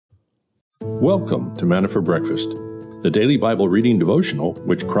Welcome to Manna for Breakfast, the daily Bible reading devotional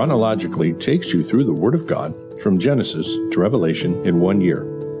which chronologically takes you through the Word of God from Genesis to Revelation in 1 year.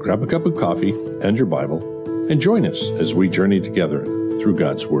 Grab a cup of coffee and your Bible and join us as we journey together through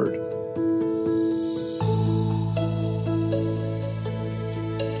God's Word.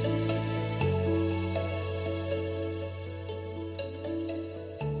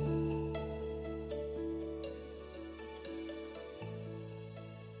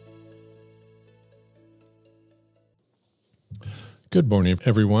 Good morning,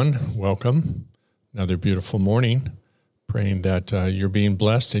 everyone. Welcome. Another beautiful morning. Praying that you're being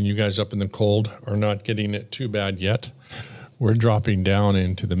blessed and you guys up in the cold are not getting it too bad yet. We're dropping down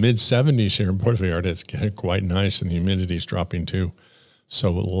into the mid-70s here in Puerto Vallarta. It's getting quite nice and the humidity's dropping too.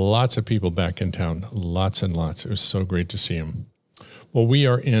 So lots of people back in town, lots and lots. It was so great to see them. Well, we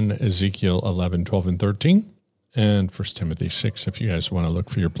are in Ezekiel 11, 12, and 13 and 1 Timothy 6 if you guys want to look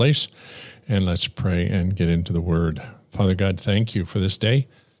for your place. And let's pray and get into the Word. Father God, thank you for this day.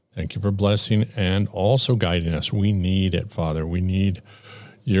 Thank you for blessing and also guiding us. We need it, Father. We need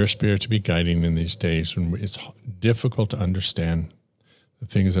your Spirit to be guiding in these days when it's difficult to understand the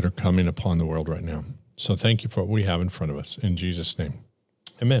things that are coming upon the world right now. So thank you for what we have in front of us. In Jesus' name,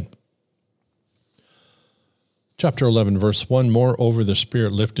 amen. Chapter 11, verse 1, Moreover, the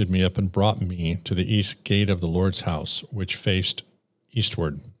Spirit lifted me up and brought me to the east gate of the Lord's house, which faced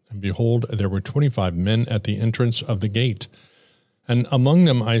eastward. And behold, there were 25 men at the entrance of the gate. And among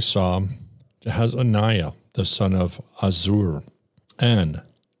them I saw Jehazaniah, the son of Azur, and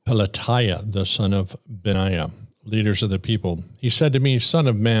Pelatiah, the son of Benaiah, leaders of the people. He said to me, Son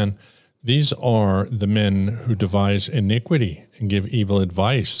of man, these are the men who devise iniquity and give evil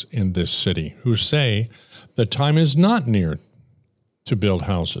advice in this city, who say, the time is not near to build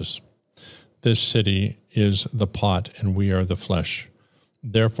houses. This city is the pot, and we are the flesh.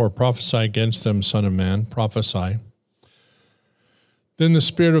 Therefore prophesy against them, Son of man, prophesy. Then the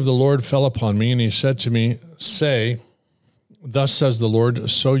Spirit of the Lord fell upon me, and he said to me, Say, thus says the Lord,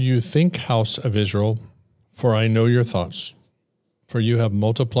 so you think, house of Israel, for I know your thoughts. For you have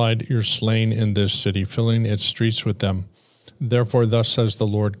multiplied your slain in this city, filling its streets with them. Therefore thus says the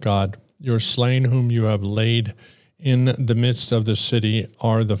Lord God, your slain whom you have laid in the midst of the city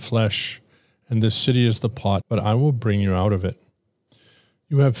are the flesh, and this city is the pot, but I will bring you out of it.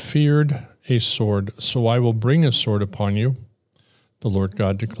 You have feared a sword, so I will bring a sword upon you, the Lord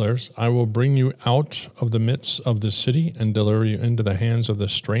God declares. I will bring you out of the midst of the city and deliver you into the hands of the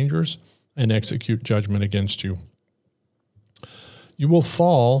strangers and execute judgment against you. You will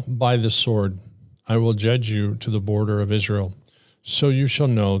fall by the sword. I will judge you to the border of Israel. So you shall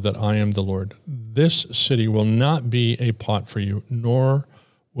know that I am the Lord. This city will not be a pot for you, nor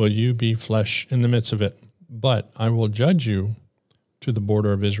will you be flesh in the midst of it, but I will judge you to the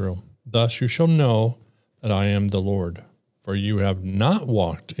border of Israel. Thus you shall know that I am the Lord, for you have not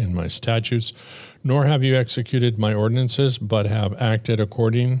walked in my statutes, nor have you executed my ordinances, but have acted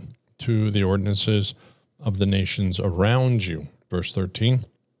according to the ordinances of the nations around you. Verse 13.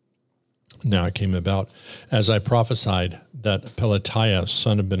 Now it came about, as I prophesied, that Pelatiah,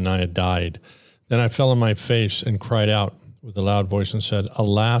 son of Benaiah, died. Then I fell on my face and cried out with a loud voice and said,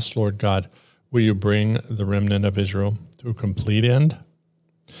 Alas, Lord God, will you bring the remnant of Israel to a complete end?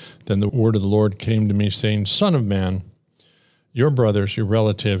 Then the word of the Lord came to me, saying, Son of man, your brothers, your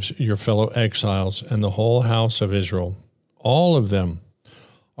relatives, your fellow exiles, and the whole house of Israel, all of them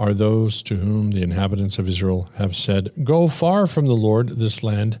are those to whom the inhabitants of Israel have said, Go far from the Lord, this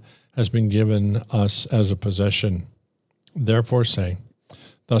land has been given us as a possession. Therefore say,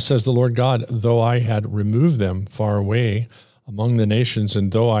 Thus says the Lord God, though I had removed them far away among the nations,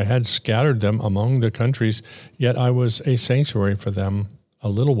 and though I had scattered them among the countries, yet I was a sanctuary for them a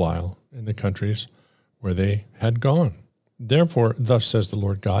little while in the countries where they had gone. Therefore, thus says the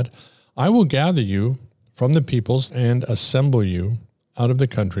Lord God, I will gather you from the peoples and assemble you out of the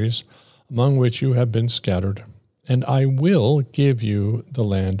countries among which you have been scattered, and I will give you the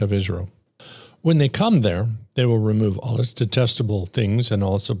land of Israel. When they come there, they will remove all its detestable things and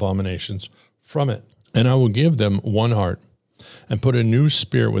all its abominations from it, and I will give them one heart, and put a new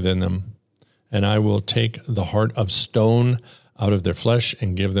spirit within them, and I will take the heart of stone out of their flesh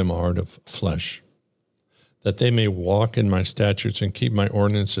and give them a heart of flesh, that they may walk in my statutes and keep my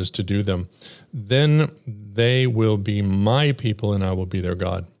ordinances to do them. Then they will be my people, and I will be their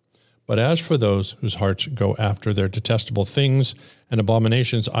God. But as for those whose hearts go after their detestable things and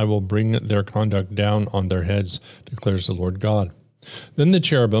abominations, I will bring their conduct down on their heads, declares the Lord God. Then the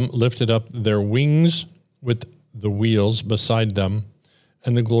cherubim lifted up their wings with the wheels beside them,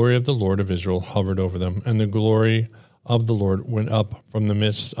 and the glory of the Lord of Israel hovered over them, and the glory of the Lord went up from the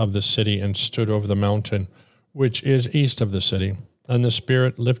midst of the city and stood over the mountain, which is east of the city. And the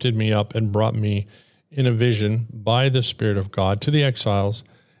Spirit lifted me up and brought me in a vision by the Spirit of God to the exiles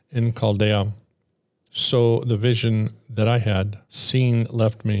in Chaldea. So the vision that I had seen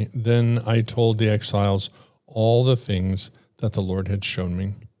left me. Then I told the exiles all the things that the Lord had shown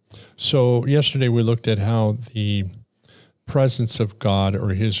me. So yesterday we looked at how the presence of God, or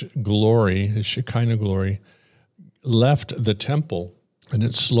his glory, his Shekinah glory, left the temple, and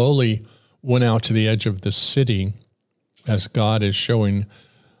it slowly went out to the edge of the city as God is showing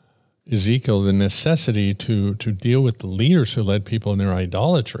Ezekiel the necessity to deal with the leaders who led people in their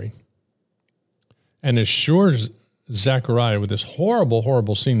idolatry, and assures Zechariah with this horrible,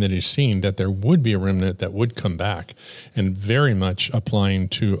 horrible scene that he's seen that there would be a remnant that would come back, and very much applying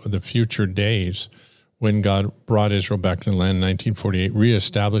to the future days when God brought Israel back to the land in 1948,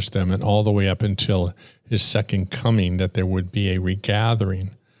 reestablished them, and all the way up until his second coming, that there would be a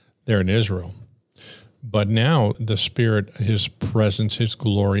regathering there in Israel. But now the Spirit, his presence, his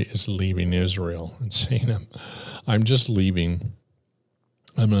glory is leaving Israel and saying, I'm just leaving.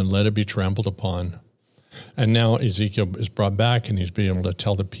 I'm going to let it be trampled upon. And now Ezekiel is brought back, and he's being able to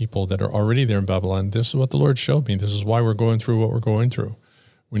tell the people that are already there in Babylon, this is what the Lord showed me. This is why we're going through what we're going through.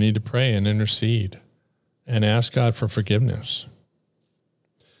 We need to pray and intercede and ask God for forgiveness.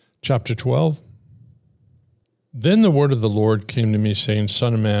 Chapter 12. Then the word of the Lord came to me, saying,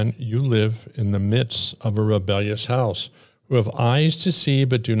 Son of man, you live in the midst of a rebellious house, who have eyes to see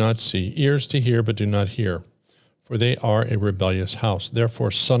but do not see, ears to hear but do not hear, for they are a rebellious house. Therefore,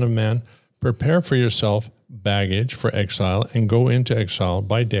 Son of man, prepare for yourself baggage for exile, and go into exile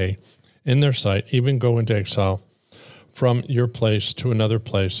by day in their sight, even go into exile from your place to another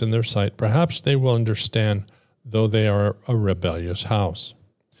place in their sight. Perhaps they will understand, though they are a rebellious house.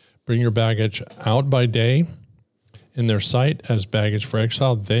 Bring your baggage out by day in their sight as baggage for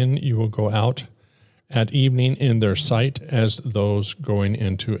exile. Then you will go out at evening in their sight as those going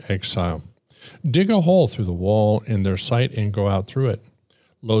into exile. Dig a hole through the wall in their sight and go out through it.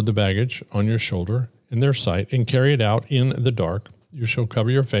 Load the baggage on your shoulder in their sight and carry it out in the dark. You shall cover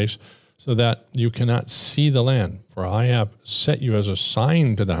your face so that you cannot see the land, for I have set you as a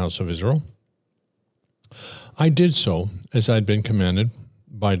sign to the house of Israel. I did so as I had been commanded.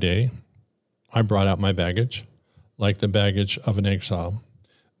 By day, I brought out my baggage, like the baggage of an exile.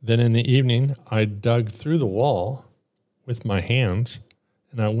 Then in the evening, I dug through the wall with my hands,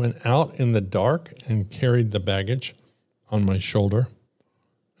 and I went out in the dark and carried the baggage on my shoulder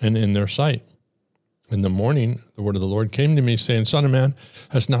and in their sight. In the morning, the word of the Lord came to me, saying, Son of man,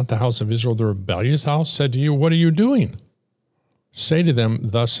 has not the house of Israel, the rebellious house, said to you, what are you doing? Say to them,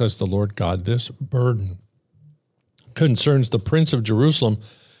 thus says the Lord God, this burden concerns the prince of Jerusalem,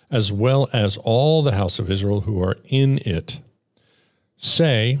 as well as all the house of Israel who are in it.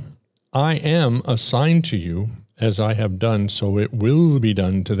 Say, I am a sign to you, as I have done, so it will be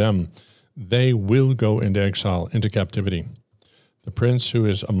done to them. They will go into exile, into captivity. The prince who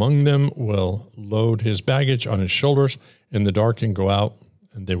is among them will load his baggage on his shoulders in the dark and go out,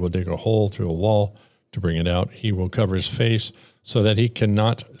 and they will dig a hole through a wall to bring it out. He will cover his face so that he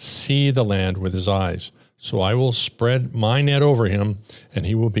cannot see the land with his eyes. So I will spread my net over him, and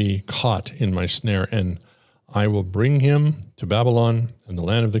he will be caught in my snare, and I will bring him to Babylon and the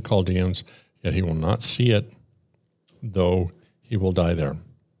land of the Chaldeans, yet he will not see it, though he will die there.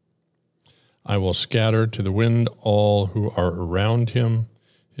 I will scatter to the wind all who are around him,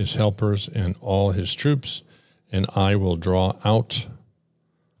 his helpers and all his troops, and I will draw out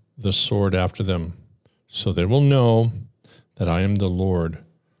the sword after them. So they will know that I am the Lord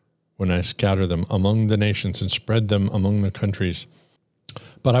when I scatter them among the nations and spread them among the countries.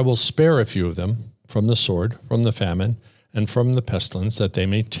 But I will spare a few of them from the sword, from the famine, and from the pestilence, that they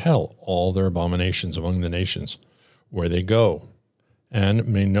may tell all their abominations among the nations where they go, and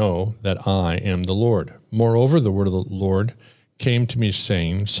may know that I am the Lord. Moreover, the word of the Lord came to me,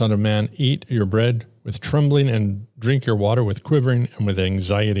 saying, Son of man, eat your bread with trembling, and drink your water with quivering and with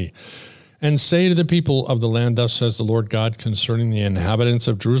anxiety. And say to the people of the land, thus says the Lord God, concerning the inhabitants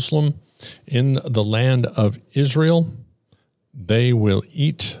of Jerusalem in the land of Israel, they will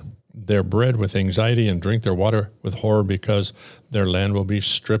eat their bread with anxiety and drink their water with horror, because their land will be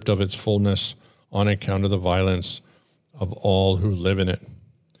stripped of its fullness on account of the violence of all who live in it.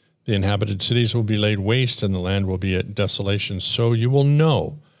 The inhabited cities will be laid waste, and the land will be at desolation. So you will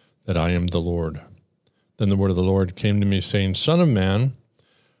know that I am the Lord. Then the word of the Lord came to me, saying, Son of man,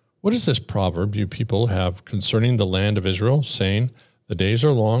 what is this proverb you people have concerning the land of Israel, saying, the days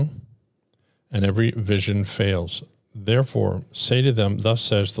are long, and every vision fails? Therefore, say to them, thus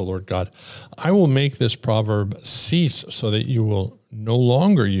says the Lord God, I will make this proverb cease so that you will no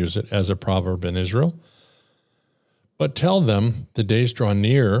longer use it as a proverb in Israel. But tell them the days draw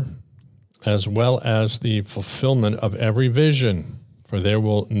near, as well as the fulfillment of every vision. For there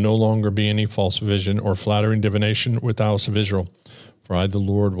will no longer be any false vision or flattering divination with the house of Israel. For I, the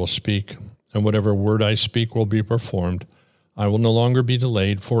Lord, will speak, and whatever word I speak will be performed. I will no longer be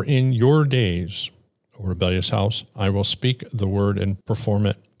delayed, for in your days, O rebellious house, I will speak the word and perform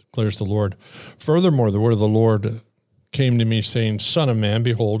it, declares the Lord. Furthermore, the word of the Lord came to me, saying, Son of man,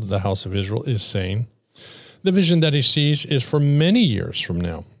 behold, the house of Israel is saying, the vision that he sees is for many years from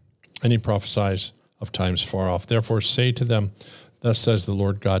now, and he prophesies of times far off. Therefore say to them, thus says the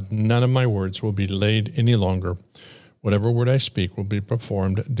Lord God, none of my words will be delayed any longer. Whatever word I speak will be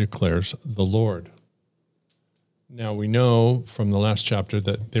performed, declares the Lord. Now we know from the last chapter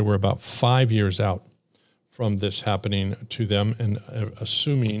that they were about 5 years out from this happening to them, and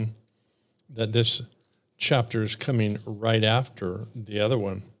assuming that this chapter is coming right after the other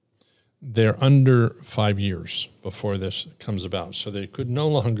one, they're under 5 years before this comes about. So they could no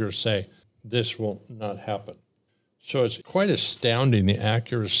longer say, this will not happen. So it's quite astounding, the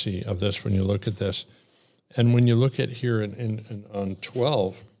accuracy of this when you look at this. And when you look at here on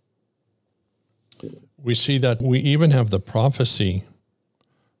 12, we see that we even have the prophecy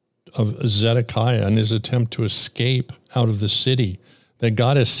of Zedekiah and his attempt to escape out of the city, that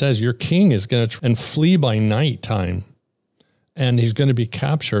God says your king is going to and flee by night time, and he's going to be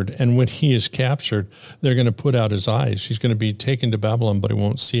captured. And when he is captured, they're going to put out his eyes. He's going to be taken to Babylon, but he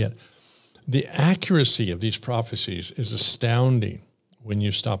won't see it. The accuracy of these prophecies is astounding when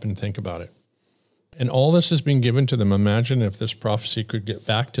you stop and think about it. And all this has been given to them. Imagine if this prophecy could get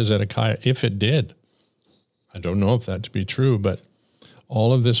back to Zedekiah, if it did. I don't know if that to be true, but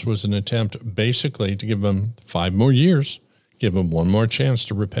all of this was an attempt basically to give them 5 more years, give them one more chance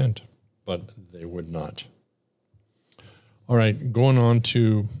to repent, but they would not. All right, going on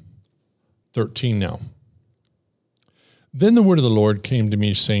to 13 now. Then the word of the Lord came to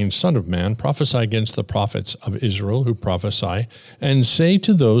me, saying, Son of man, prophesy against the prophets of Israel who prophesy, and say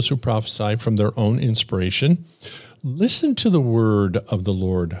to those who prophesy from their own inspiration, listen to the word of the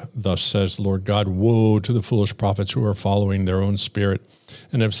Lord. Thus says the Lord God, woe to the foolish prophets who are following their own spirit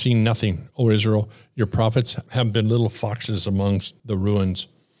and have seen nothing. O Israel, your prophets have been little foxes amongst the ruins.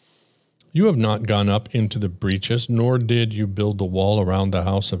 You have not gone up into the breaches, nor did you build the wall around the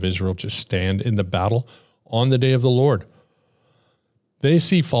house of Israel to stand in the battle on the day of the Lord. They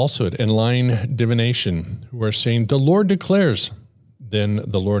see falsehood and lying divination, who are saying, the Lord declares. Then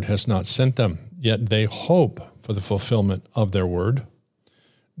the Lord has not sent them, yet they hope for the fulfillment of their word.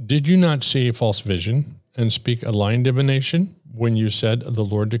 Did you not see a false vision and speak a lying divination when you said, the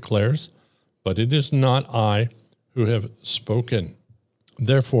Lord declares? But it is not I who have spoken.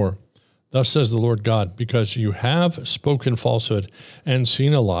 Therefore, thus says the Lord God, because you have spoken falsehood and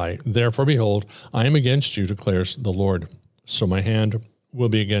seen a lie, therefore, behold, I am against you, declares the Lord. So my hand will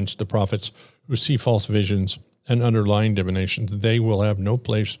be against the prophets who see false visions and underlying divinations. They will have no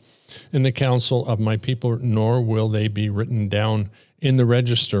place in the council of my people, nor will they be written down in the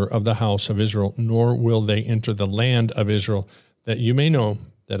register of the house of Israel, nor will they enter the land of Israel, that you may know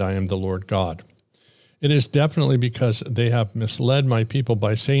that I am the Lord God. It is definitely because they have misled my people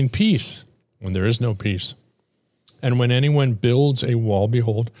by saying peace when there is no peace. And when anyone builds a wall,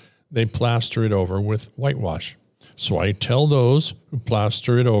 behold, they plaster it over with whitewash. So I tell those who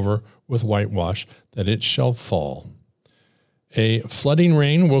plaster it over with whitewash that it shall fall. A flooding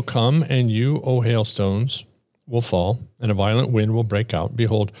rain will come, and you, O hailstones, will fall, and a violent wind will break out.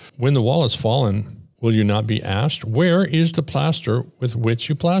 Behold, when the wall is fallen, will you not be asked, where is the plaster with which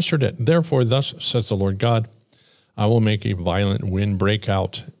you plastered it? Therefore, thus says the Lord God, I will make a violent wind break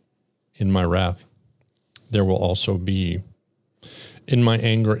out in my wrath. There will also be in my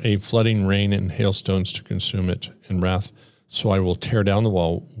anger a flooding rain and hailstones to consume it in wrath. So I will tear down the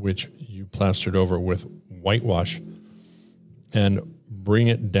wall which you plastered over with whitewash and bring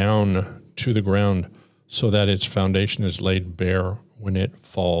it down to the ground so that its foundation is laid bare when it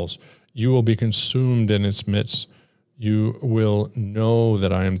falls. You will be consumed in its midst. You will know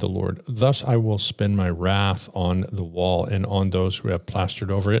that I am the Lord. Thus I will spend my wrath on the wall and on those who have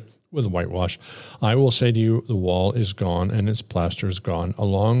plastered over it with whitewash. I will say to you, the wall is gone and its plaster is gone,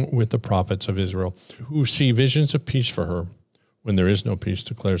 along with the prophets of Israel, who see visions of peace for her when there is no peace,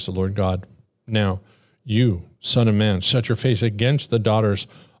 declares the Lord God. Now, you, son of man, set your face against the daughters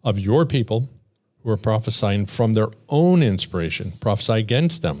of your people who are prophesying from their own inspiration. Prophesy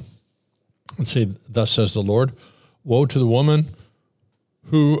against them and say, thus says the Lord, woe to the woman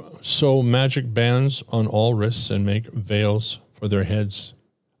who sew magic bands on all wrists and make veils for their heads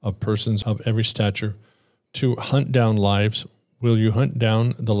of persons of every stature to hunt down lives. Will you hunt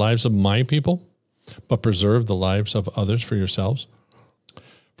down the lives of my people, but preserve the lives of others for yourselves?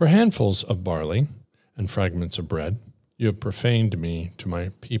 For handfuls of barley and fragments of bread, you have profaned me to my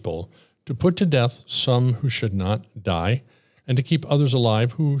people, to put to death some who should not die, and to keep others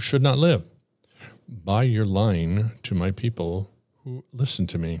alive who should not live. By your lying to my people who listen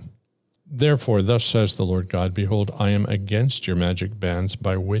to me. Therefore, thus says the Lord God, behold, I am against your magic bands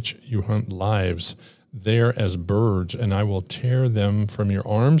by which you hunt lives there as birds, and I will tear them from your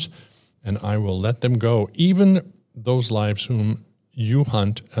arms, and I will let them go, even those lives whom you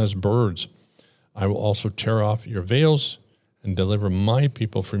hunt as birds. I will also tear off your veils and deliver my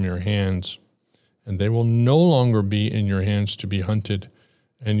people from your hands, and they will no longer be in your hands to be hunted,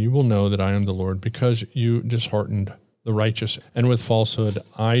 and you will know that I am the Lord, because you disheartened the righteous, and with falsehood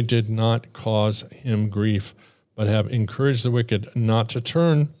I did not cause him grief, but have encouraged the wicked not to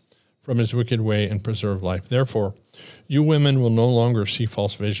turn from his wicked way and preserve life. Therefore, you women will no longer see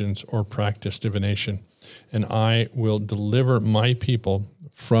false visions or practice divination, and I will deliver my people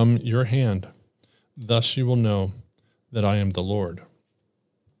from your hand. Thus you will know that I am the Lord.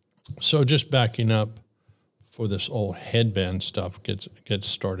 So just backing up before this whole headband stuff gets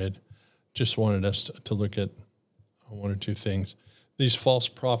started, just wanted us to look at one or two things. These false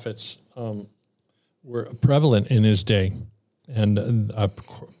prophets were prevalent in his day, and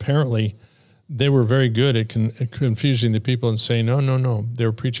apparently they were very good at confusing the people and saying, no. They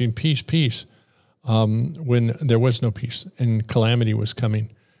were preaching peace, peace, when there was no peace and calamity was coming.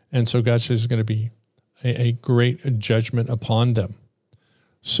 And so God says there's going to be a great judgment upon them.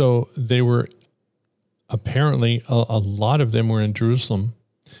 So they were apparently, a lot of them were in Jerusalem,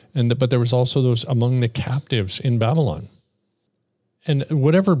 but there was also those among the captives in Babylon. And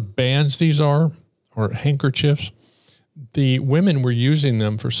whatever bands these are, or handkerchiefs, the women were using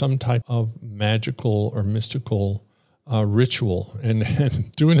them for some type of magical or mystical ritual,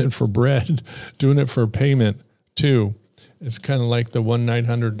 and doing it for bread, doing it for payment too. It's kind of like the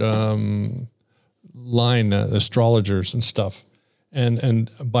 1-900 line, astrologers and stuff. And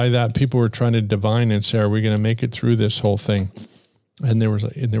by that, people were trying to divine and say, are we going to make it through this whole thing? And they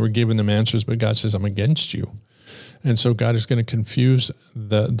were giving them answers, but God says, I'm against you. And so God is going to confuse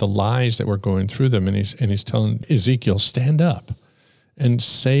the lies that were going through them. And he's telling Ezekiel, stand up and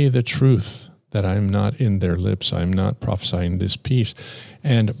say the truth, that I'm not in their lips. I'm not prophesying this peace.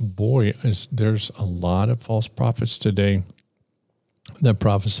 And boy, there's a lot of false prophets today that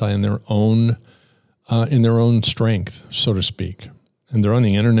prophesy in their own strength, so to speak. And they're on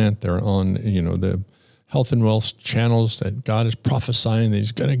the internet. They're on, the health and wealth channels that God is prophesying that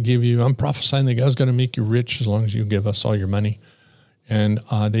he's going to give you. I'm prophesying that God's going to make you rich as long as you give us all your money. And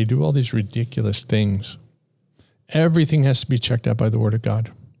they do all these ridiculous things. Everything has to be checked out by the word of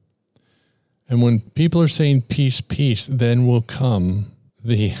God. And when people are saying peace, peace, then will come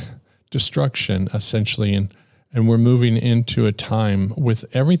the destruction, essentially. And we're moving into a time with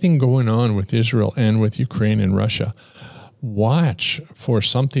everything going on with Israel and with Ukraine and Russia. Watch for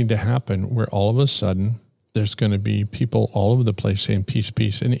something to happen where all of a sudden there's going to be people all over the place saying peace,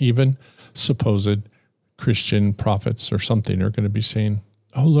 peace. And even supposed Christian prophets or something are going to be saying,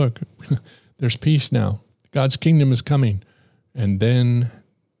 oh, look, there's peace now. God's kingdom is coming. And then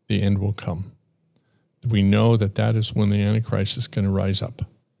the end will come. We know that is when the Antichrist is going to rise up.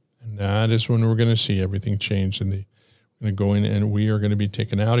 And that is when we're going to see everything change. And we're going to go in and we are going to be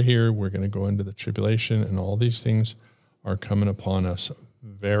taken out of here. We're going to go into the tribulation, and all these things are coming upon us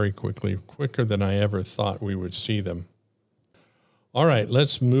very quickly, quicker than I ever thought we would see them. All right,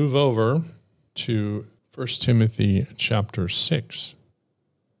 let's move over to 1 Timothy chapter 6.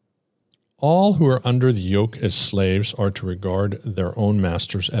 All who are under the yoke as slaves are to regard their own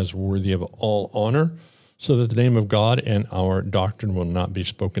masters as worthy of all honor, so that the name of God and our doctrine will not be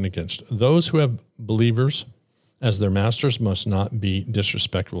spoken against. Those who have believers as their masters must not be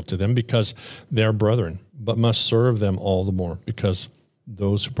disrespectful to them because they are brethren, but must serve them all the more, because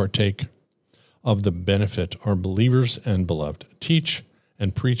those who partake of the benefit are believers and beloved. Teach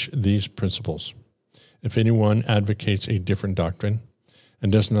and preach these principles. If anyone advocates a different doctrine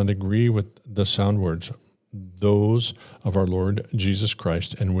and does not agree with the sound words, those of our Lord Jesus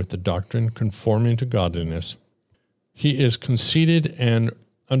Christ, and with the doctrine conforming to godliness, he is conceited and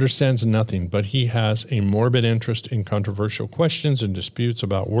understands nothing, but he has a morbid interest in controversial questions and disputes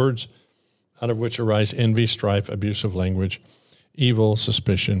about words, out of which arise envy, strife, abusive language, evil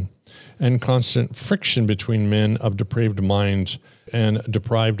suspicion, and constant friction between men of depraved minds and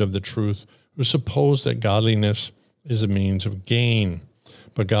deprived of the truth, who suppose that godliness is a means of gain.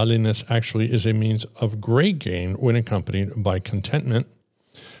 But godliness actually is a means of great gain when accompanied by contentment.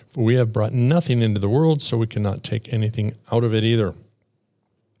 For we have brought nothing into the world, so we cannot take anything out of it either.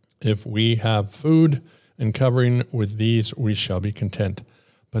 If we have food and covering, with these we shall be content.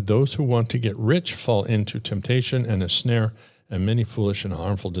 But those who want to get rich fall into temptation and a snare, and many foolish and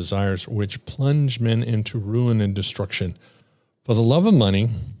harmful desires, which plunge men into ruin and destruction. For the love of money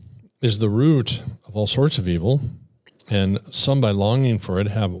is the root of all sorts of evil, and some by longing for it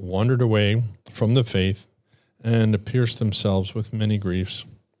have wandered away from the faith and pierced themselves with many griefs.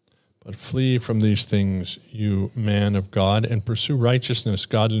 But flee from these things, you man of God, and pursue righteousness,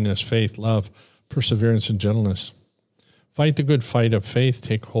 godliness, faith, love, perseverance, and gentleness. Fight the good fight of faith,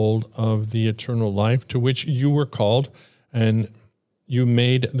 take hold of the eternal life to which you were called, and you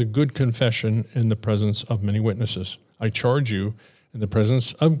made the good confession in the presence of many witnesses. I charge you in the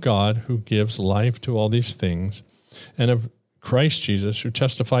presence of God, who gives life to all these things, and of Christ Jesus, who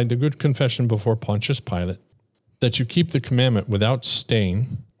testified the good confession before Pontius Pilate, that you keep the commandment without stain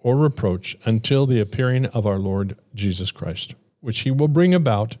or reproach until the appearing of our Lord Jesus Christ, which he will bring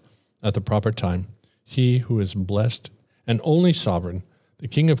about at the proper time, he who is blessed and only sovereign, the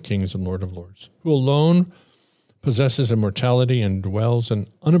King of kings and Lord of lords, who alone possesses immortality and dwells in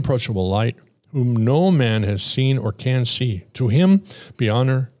unapproachable light, whom no man has seen or can see. To him be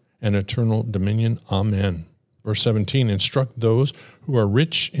honor and eternal dominion. Amen. Verse 17, instruct those who are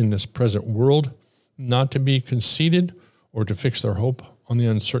rich in this present world not to be conceited or to fix their hope on the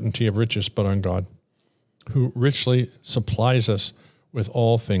uncertainty of riches, but on God, who richly supplies us with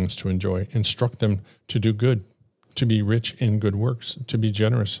all things to enjoy. Instruct them to do good, to be rich in good works, to be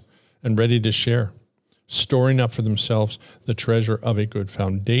generous and ready to share, storing up for themselves the treasure of a good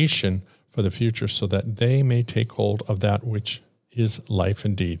foundation for the future, so that they may take hold of that which is life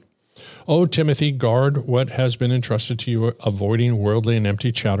indeed. O Timothy, guard what has been entrusted to you, avoiding worldly and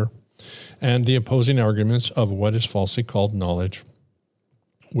empty chatter, and the opposing arguments of what is falsely called knowledge,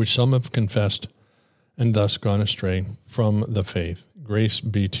 which some have confessed and thus gone astray from the faith. Grace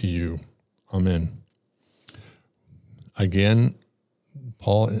be to you. Amen. Again,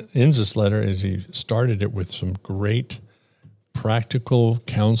 Paul ends this letter as he started it with some great practical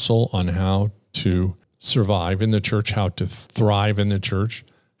counsel on how to survive in the church, how to thrive in the church,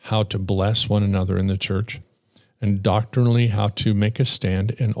 how to bless one another in the church, and doctrinally how to make a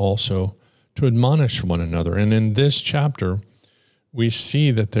stand and also to admonish one another. And in this chapter, we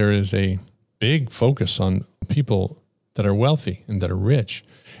see that there is a big focus on people that are wealthy and that are rich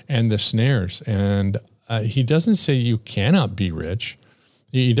and the snares. And he doesn't say you cannot be rich.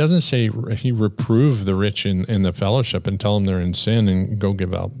 He doesn't say he reprove the rich in the fellowship and tell them they're in sin and go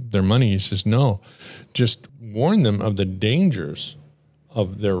give out their money. He says, no, just warn them of the dangers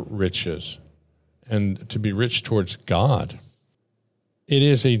of their riches and to be rich towards God. It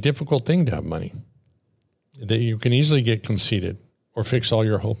is a difficult thing to have money, that you can easily get conceited or fix all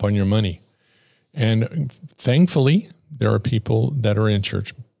your hope on your money. And thankfully, there are people that are in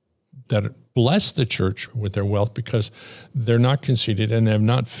church that bless the church with their wealth because they're not conceited and have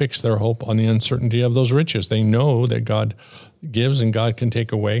not fixed their hope on the uncertainty of those riches. They know that God gives and God can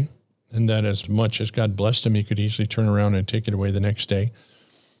take away, and that as much as God blessed him, he could easily turn around and take it away the next day.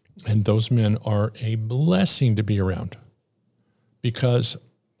 And those men are a blessing to be around because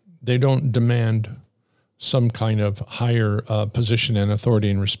they don't demand some kind of higher position and authority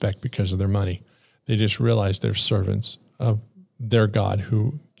and respect because of their money. They just realize they're servants of their God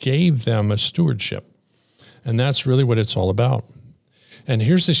who gave them a stewardship. And that's really what it's all about. And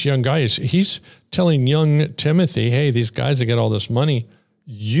here's this young guy. He's telling young Timothy, hey, these guys that get all this money,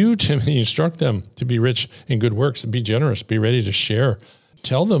 you, Timothy, instruct them to be rich in good works, to be generous, be ready to share.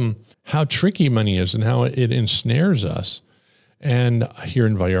 Tell them how tricky money is and how it ensnares us. And here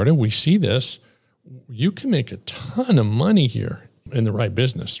in Vallarta, we see this. You can make a ton of money here in the right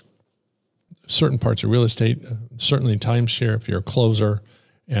business. Certain parts of real estate, certainly timeshare, if you're a closer,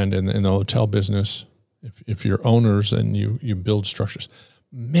 and in the hotel business, if you're owners and you build structures,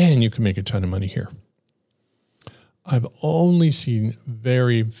 man, you can make a ton of money here. I've only seen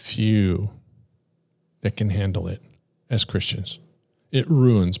very few that can handle it as Christians. It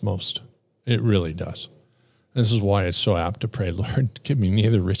ruins most. It really does. This is why it's so apt to pray, Lord, give me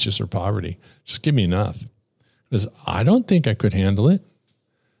neither riches or poverty. Just give me enough. Because I don't think I could handle it.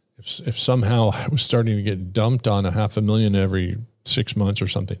 If somehow I was starting to get dumped on $500,000 every 6 months or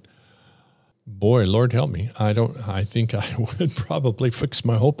something, boy, Lord help me. I think I would probably fix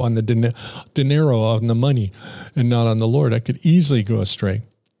my hope on the dinero, on the money, and not on the Lord. I could easily go astray.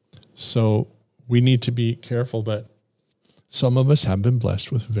 So we need to be careful, but some of us have been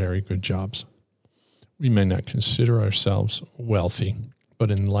blessed with very good jobs. We may not consider ourselves wealthy, but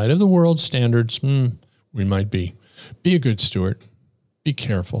in light of the world's standards, we might be. Be a good steward. Be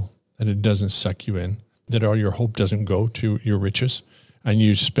careful that it doesn't suck you in, that all your hope doesn't go to your riches, and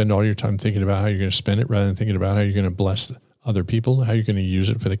you spend all your time thinking about how you're going to spend it rather than thinking about how you're going to bless other people, how you're going to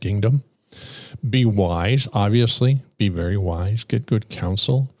use it for the kingdom. Be wise, obviously. Be very wise. Get good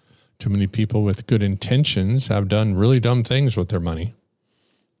counsel. Too many people with good intentions have done really dumb things with their money,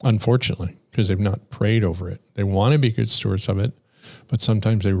 unfortunately, because they've not prayed over it. They want to be good stewards of it, but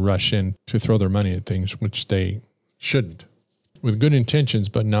sometimes they rush in to throw their money at things which they shouldn't, with good intentions,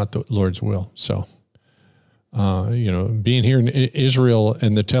 but not the Lord's will. So, being here in Israel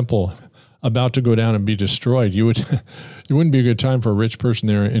and the temple about to go down and be destroyed, it wouldn't be a good time for a rich person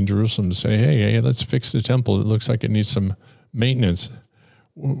there in Jerusalem to say, hey, let's fix the temple. It looks like it needs some maintenance,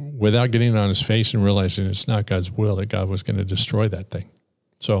 without getting on his face and realizing it's not God's will, that God was going to destroy that thing.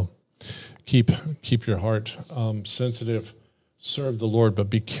 So keep your heart sensitive, serve the Lord, but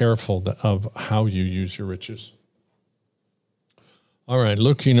be careful of how you use your riches. All right,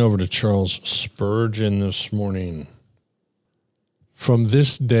 looking over to Charles Spurgeon this morning. From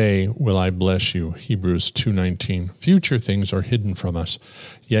this day will I bless you, Hebrews 2:19. Future things are hidden from us,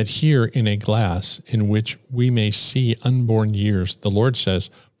 yet here in a glass in which we may see unborn years, the Lord says,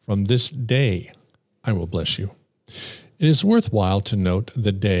 from this day I will bless you. It is worthwhile to note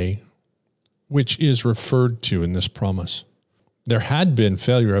the day which is referred to in this promise. There had been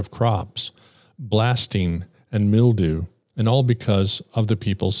failure of crops, blasting, and mildew, and all because of the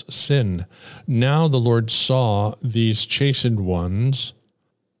people's sin. Now the Lord saw these chastened ones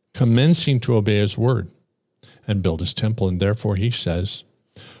commencing to obey his word and build his temple, and therefore he says,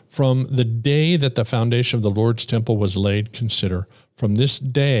 from the day that the foundation of the Lord's temple was laid, consider, from this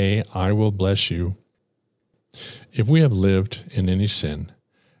day I will bless you. If we have lived in any sin,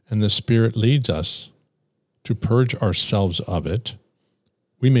 and the Spirit leads us to purge ourselves of it,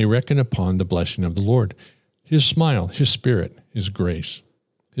 we may reckon upon the blessing of the Lord, his smile, his Spirit, his grace,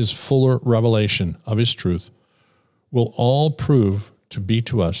 his fuller revelation of his truth will all prove to be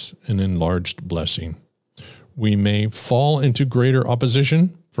to us an enlarged blessing. We may fall into greater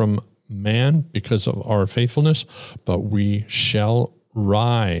opposition from man because of our faithfulness, but we shall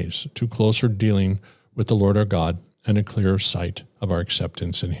rise to closer dealing with the Lord our God and a clearer sight of our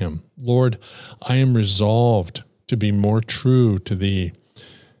acceptance in him. Lord, I am resolved to be more true to thee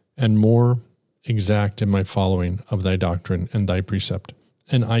and more exact in my following of thy doctrine and thy precept.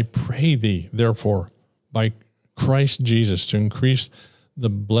 And I pray thee, therefore, by Christ Jesus, to increase the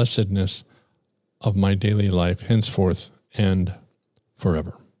blessedness of my daily life henceforth and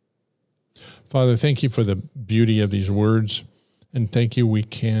forever. Father, thank you for the beauty of these words, and thank you we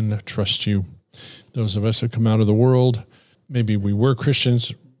can trust you. Those of us that come out of the world, maybe we were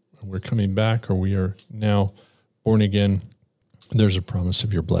Christians, we're coming back, or we are now born again, there's a promise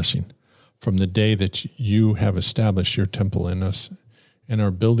of your blessing. From the day that you have established your temple in us and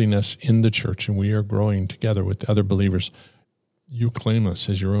are building us in the church, and we are growing together with other believers, you claim us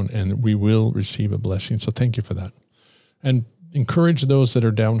as your own, and we will receive a blessing. So thank you for that. And encourage those that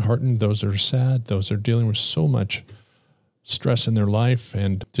are downhearted, those that are sad, those that are dealing with so much stress in their life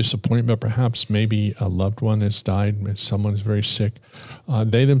and disappointment. Perhaps maybe a loved one has died, someone is very sick.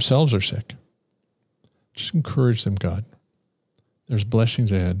 They themselves are sick. Just encourage them, God. There's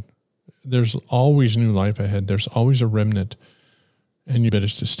blessings ahead. There's always new life ahead. There's always a remnant, and you bid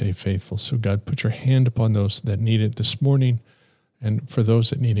us to stay faithful. So God, put your hand upon those that need it this morning, and for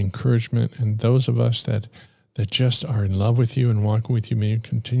those that need encouragement, and those of us that just are in love with you and walking with you, may you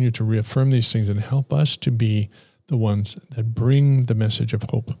continue to reaffirm these things and help us to be the ones that bring the message of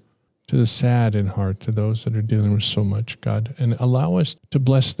hope to the sad in heart, to those that are dealing with so much, God, and allow us to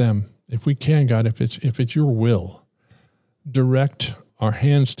bless them if we can, God, if it's your will. Direct our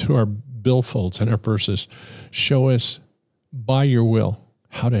hands to our billfolds and our purses. Show us by your will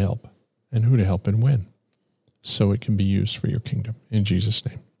how to help and who to help and when, so it can be used for your kingdom. In Jesus'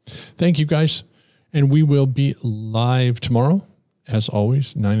 name. Thank you, guys. And we will be live tomorrow, as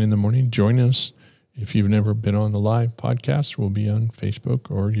always, 9 a.m. Join us. If you've never been on the live podcast, we'll be on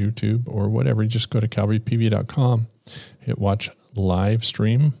Facebook or YouTube or whatever. Just go to calvarypv.com, hit watch live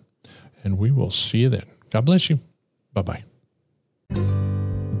stream, and we will see you then. God bless you. Bye-bye.